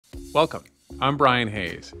Welcome, I'm Brian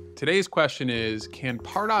Hayes. Today's question is, can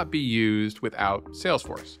Pardot be used without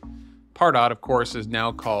Salesforce? Pardot, of course, is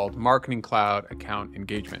now called Marketing Cloud Account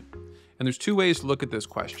Engagement. And there's two ways to look at this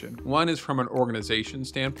question. One is from an organization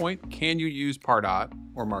standpoint. Can you use Pardot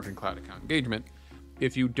or Marketing Cloud Account Engagement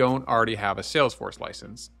if you don't already have a Salesforce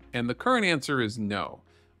license? And the current answer is no.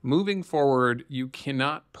 Moving forward, you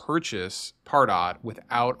cannot purchase Pardot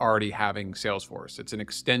without already having Salesforce. It's an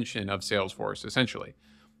extension of Salesforce, essentially.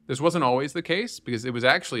 This wasn't always the case because it was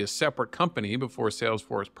actually a separate company before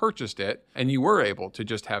Salesforce purchased it, and you were able to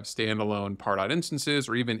just have standalone Pardot instances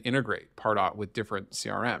or even integrate Pardot with different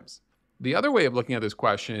CRMs. The other way of looking at this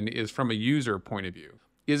question is from a user point of view.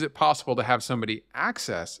 Is it possible to have somebody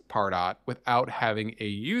access Pardot without having a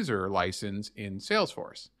user license in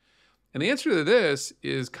Salesforce? And the answer to this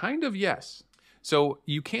is kind of yes. So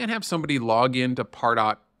you can't have somebody log into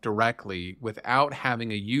Pardot directly without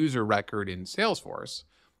having a user record in Salesforce.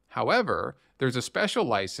 However, there's a special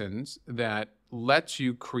license that lets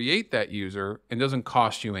you create that user and doesn't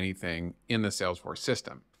cost you anything in the Salesforce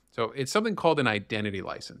system. So it's something called an identity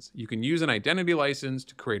license. You can use an identity license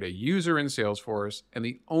to create a user in Salesforce, and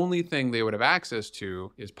the only thing they would have access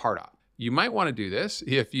to is Pardot. You might want to do this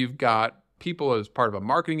if you've got people as part of a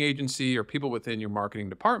marketing agency or people within your marketing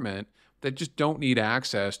department that just don't need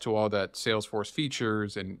access to all that Salesforce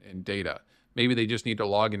features and data. Maybe they just need to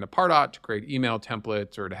log into Pardot to create email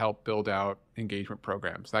templates or to help build out engagement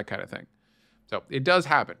programs, that kind of thing. So it does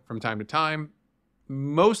happen from time to time.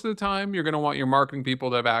 Most of the time, you're going to want your marketing people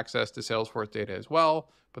to have access to Salesforce data as well,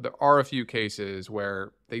 but there are a few cases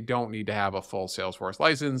where they don't need to have a full Salesforce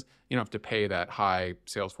license. You don't have to pay that high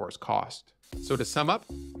Salesforce cost. So to sum up,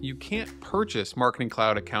 you can't purchase Marketing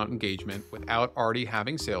Cloud Account Engagement without already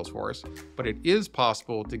having Salesforce, but it is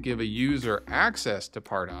possible to give a user access to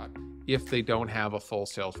Pardot if they don't have a full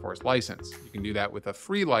Salesforce license. You can do that with a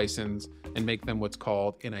free license and make them what's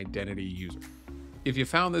called an identity user. If you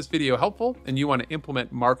found this video helpful and you want to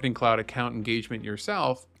implement Marketing Cloud Account Engagement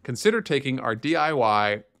yourself, consider taking our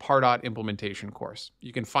DIY Pardot implementation course.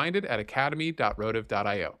 You can find it at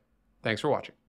academy.rotive.io. Thanks for watching.